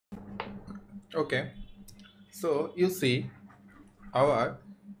Okay, so you see our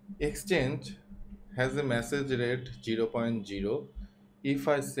exchange has a message rate 0.0. If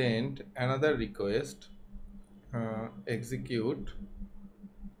I send another request, execute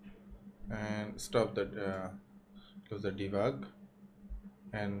and stop the close the debug,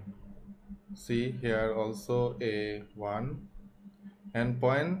 and see here also a 1 and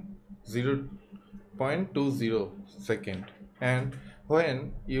 0.20 second. And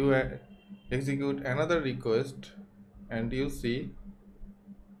when you execute another request, and you see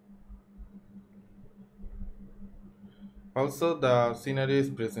also the scenario is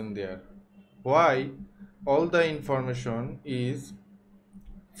present there. Why? All the information is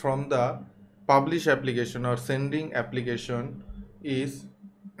from the publish application or sending application is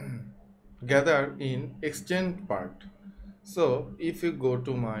gathered in exchange part. So if you go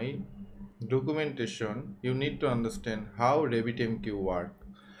to my documentation, you need to understand how RabbitMQ work.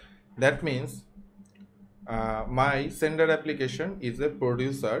 That means my sender application is a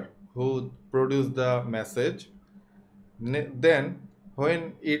producer who produce the message. Then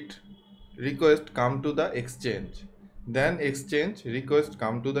when it request come to the exchange, then exchange request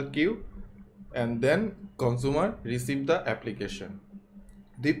come to the queue, and then consumer receive the application.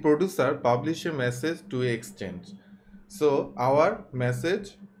 The producer publish a message to exchange. So our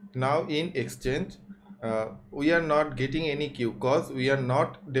message now in exchange, we are not getting any queue cause we are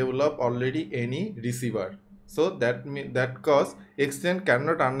not develop already any receiver. So that cause exchange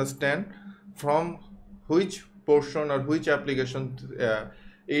cannot understand from which portion or which application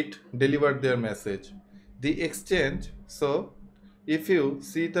it delivered their message. The exchange, so if you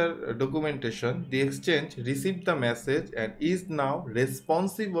see the documentation, the exchange received the message and is now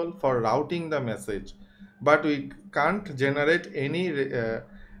responsible for routing the message, but we can't generate any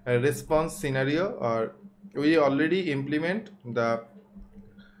response scenario, or we already implement the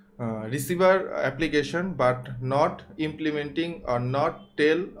receiver application but not implementing or not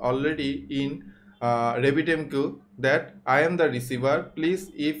tell already in RabbitMQ that I am the receiver,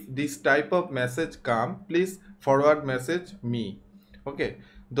 please if this type of message come, please forward message me. Okay,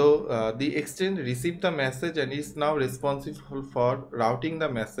 though the exchange received the message and is now responsible for routing the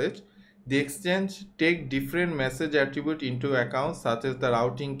message, the exchange take different message attribute into account, such as the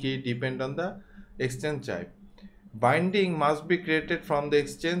routing key depend on the exchange type. Binding must be created from the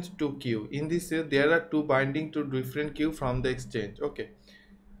exchange to queue. In this case, there are two binding to different queue from the exchange. Okay,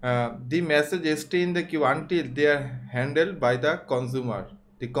 the message stay in the queue until they are handled by the consumer.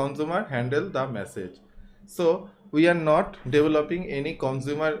 The consumer handle the message. So we are not developing any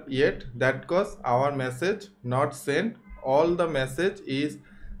consumer yet. That cause our message not sent. All the message is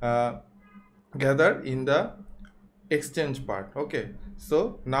gathered in the exchange part. Okay,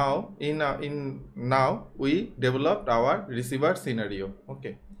 so now in now we developed our receiver scenario.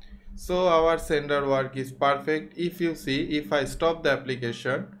 Okay, so our sender work is perfect. If you see, if I stop the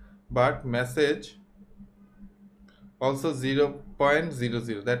application, but message also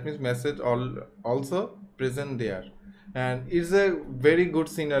 0.00, that means message also present there, and it's a very good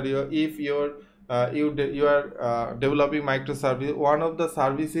scenario. If you are developing microservice, one of the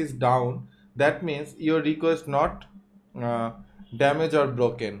service is down, that means your request not uh, damaged or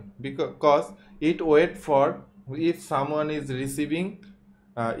broken, because it wait for if someone is receiving,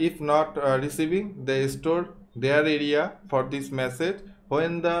 if not receiving, they store their area for this message.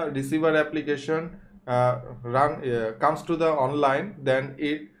 When the receiver application comes to the online, then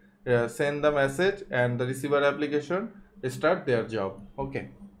it send the message and the receiver application start their job.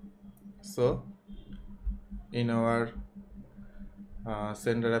 Okay, so in our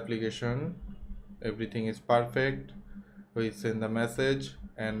sender application, everything is perfect. We send the message,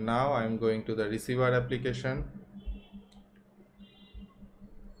 and now I'm going to the receiver application.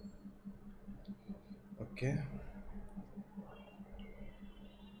 Okay,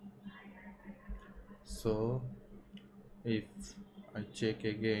 so if I check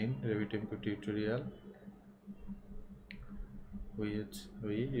again RabbitMQ tutorial, we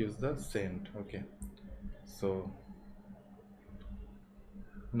use the send. Okay, so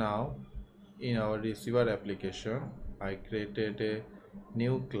now in our receiver application, I created a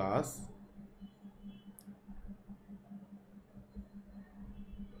new class.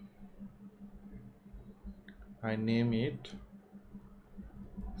 I name it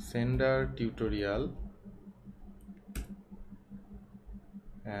sender tutorial,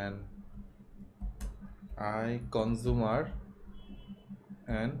 and I consumer,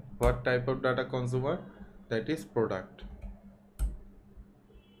 and what type of data consumer, that is product.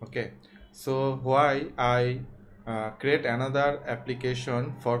 Okay, so why I create another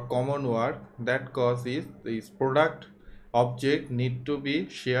application for common work, that cause is this product object need to be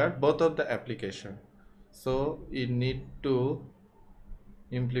shared both of the application. So you need to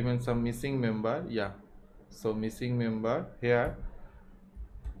implement some missing member. Yeah, so missing member here,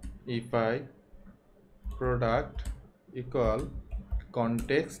 if I product equal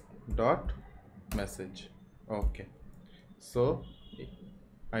context dot message. Okay, so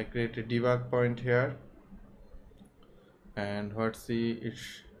I create a debug point here, and what's the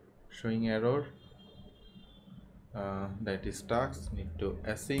it's showing error, that is tasks need to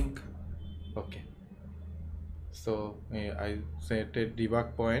async. Okay, so I set a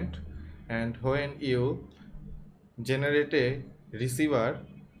debug point, and when you generate a receiver,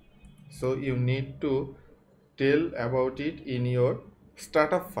 so you need to tell about it in your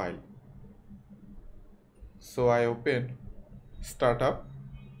startup file. So I open startup.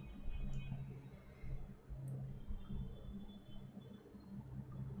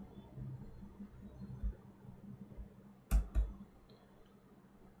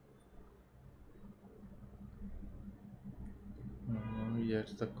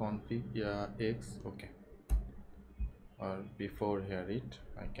 Here's the config, yeah, x. Okay, or before here it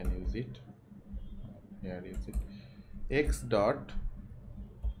I can use it, here is it, x dot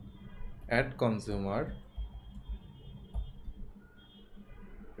add consumer,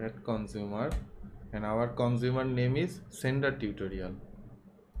 and our consumer name is sender tutorial.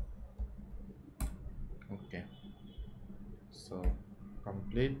 Okay, so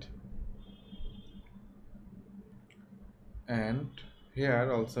complete, and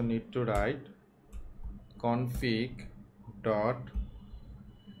here also need to write config dot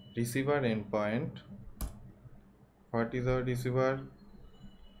receiver endpoint. What is our receiver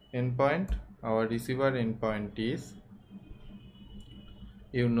endpoint? Our receiver endpoint is,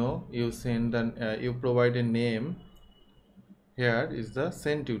 you send an you provide a name, here is the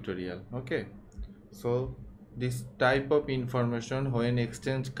send tutorial. Okay, so this type of information when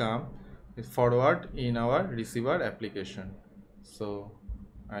exchange come is forward in our receiver application. So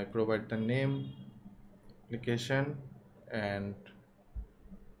I provide the name application and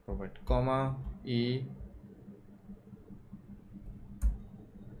provide comma e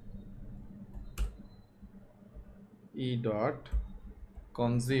dot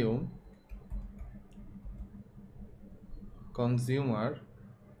consumer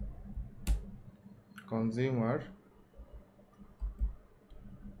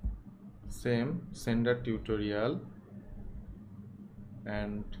same sender tutorial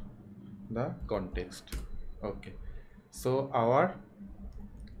and the context. Okay, so our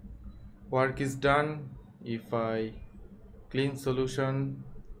work is done. If I clean solution,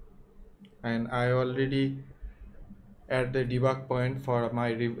 and I already add the debug point for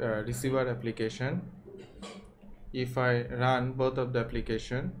my receiver application. If I run both of the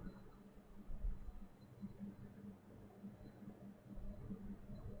application,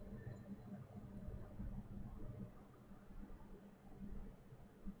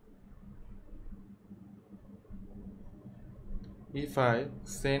 if I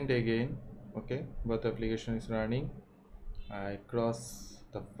send again, okay, both application is running, I cross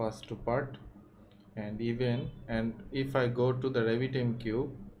the first two part, and if I go to the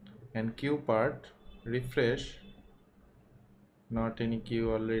RabbitMQ and queue part, refresh, not any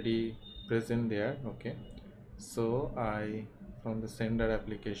queue already present there. Okay, so I from the sender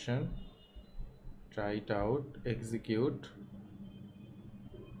application try it out, execute.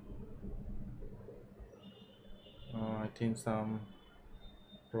 I think some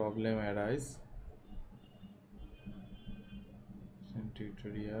problem arise. Send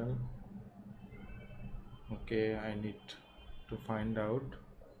tutorial. Okay, I need to find out.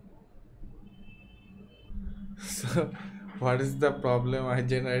 So what is the problem I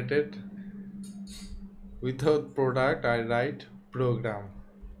generated? Without product I write program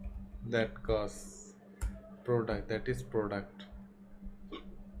that cause product, that is product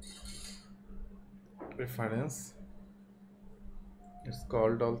reference, it's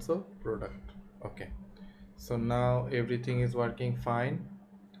called also product. Okay, so now everything is working fine,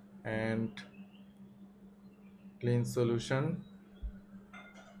 and clean solution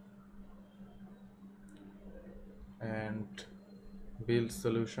and build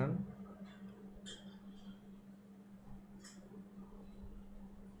solution.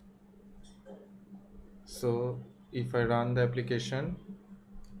 So if I run the application,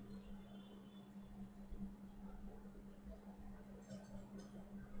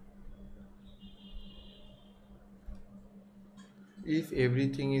 if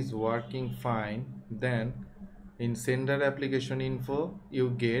everything is working fine, then in sender application info you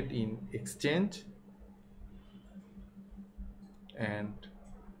get in exchange, and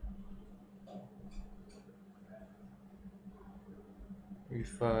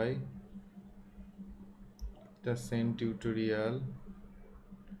If I the send tutorial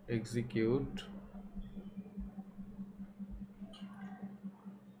execute,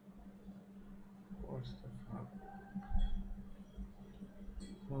 what's the fuck?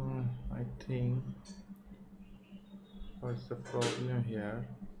 I think what's the problem here?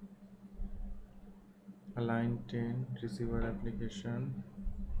 Align 10 receiver application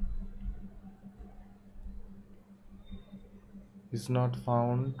is not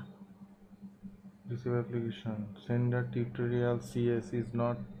found. Receiver application sender tutorial CS is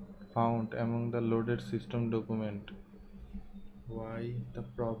not found among the loaded system document. Why the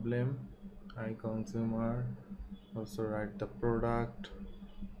problem? I consumer also write the product.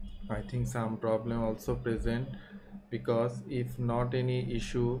 I think some problem also present, because if not any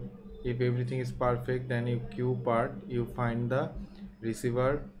issue, if everything is perfect, then you queue part you find the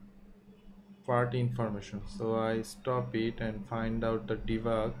receiver part information. So I stop it and find out the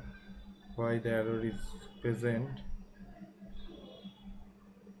debug why the error is present.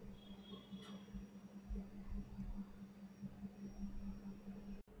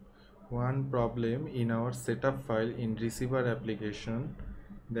 One problem in our setup file in receiver application,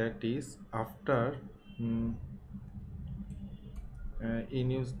 that is after in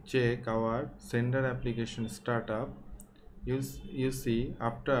you check our sender application startup, you see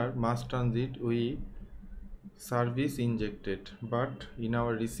after MassTransit we service injected, but in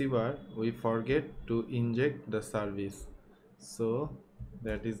our receiver we forget to inject the service, so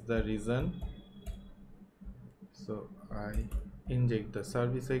that is the reason. So I inject the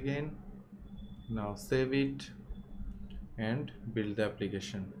service again. Now save it and build the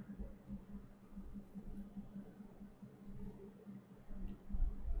application.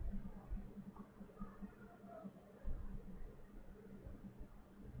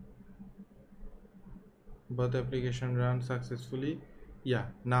 Both application run successfully. Yeah,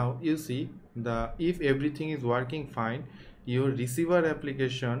 now you see the if everything is working fine, your receiver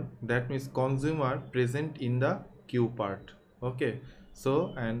application, that means consumer, present in the queue part. Okay,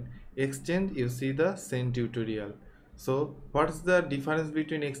 so and exchange, you see the send tutorial. So what's the difference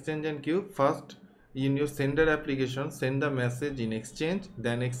between exchange and queue? First, in your sender application send the message in exchange,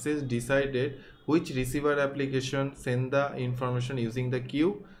 then exchange decided which receiver application send the information using the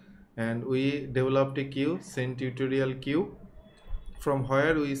queue, and we developed a queue, send tutorial queue, from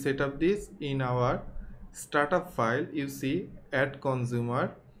where we set up this in our startup file. You see add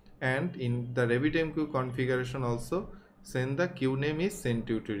consumer, and in the RabbitMQ configuration also send the queue name is send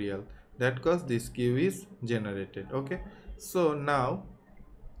tutorial, that cause this queue is generated. Okay, so now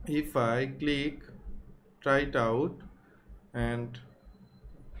if I click try it out and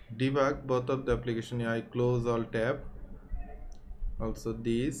debug both of the application, I close all tab, also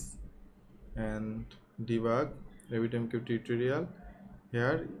this, and debug RabbitMQ tutorial.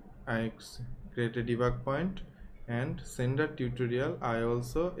 Here I create a debug point, and sender tutorial I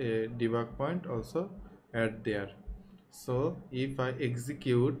also a debug point also add there. So if I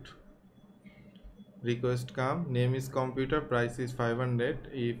execute, request come, name is computer, price is 500.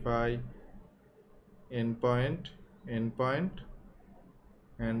 If I endpoint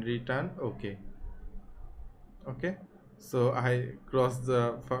and return okay. Okay, so I cross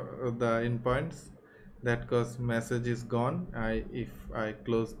the endpoints, that cause message is gone. If I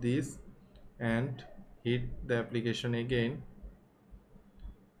close this and hit the application again,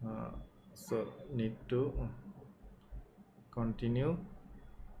 so need to continue.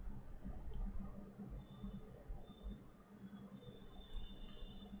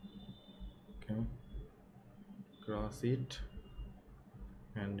 Okay, cross it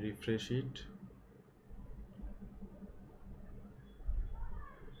and refresh it.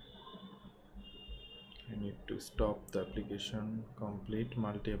 I need to stop the application, complete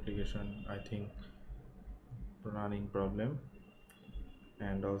multi-application, I think running problem,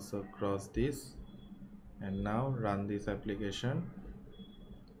 and also cross this, and now run this application.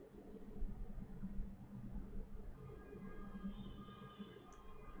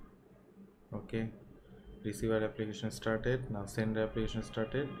 Okay, receiver application started, now sender application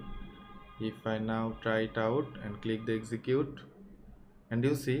started. If I now try it out and click the execute, and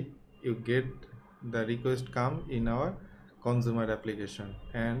you see you get the request come in our consumer application,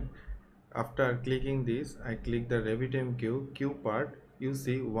 and after clicking this I click the RabbitMQ queue part, you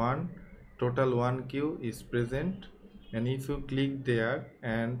see total one queue is present, and if you click there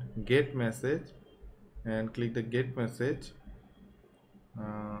and get message and click the get message,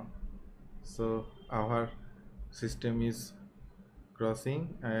 so our system is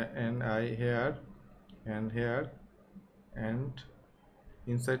crossing, and I here and here, and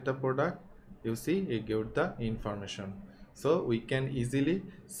inside the product you see it gave the information. So we can easily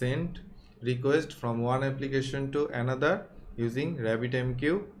send request from one application to another using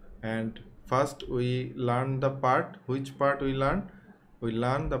RabbitMQ. And first we learn the part. Which part we learn? We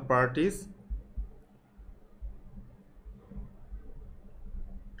learn the part is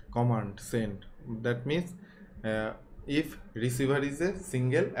command send. That means if receiver is a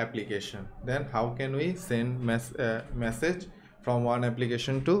single application, then how can we send message from one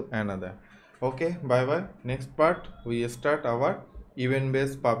application to another? Okay, bye bye. Next part we start our event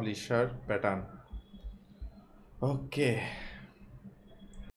based publisher pattern. Okay.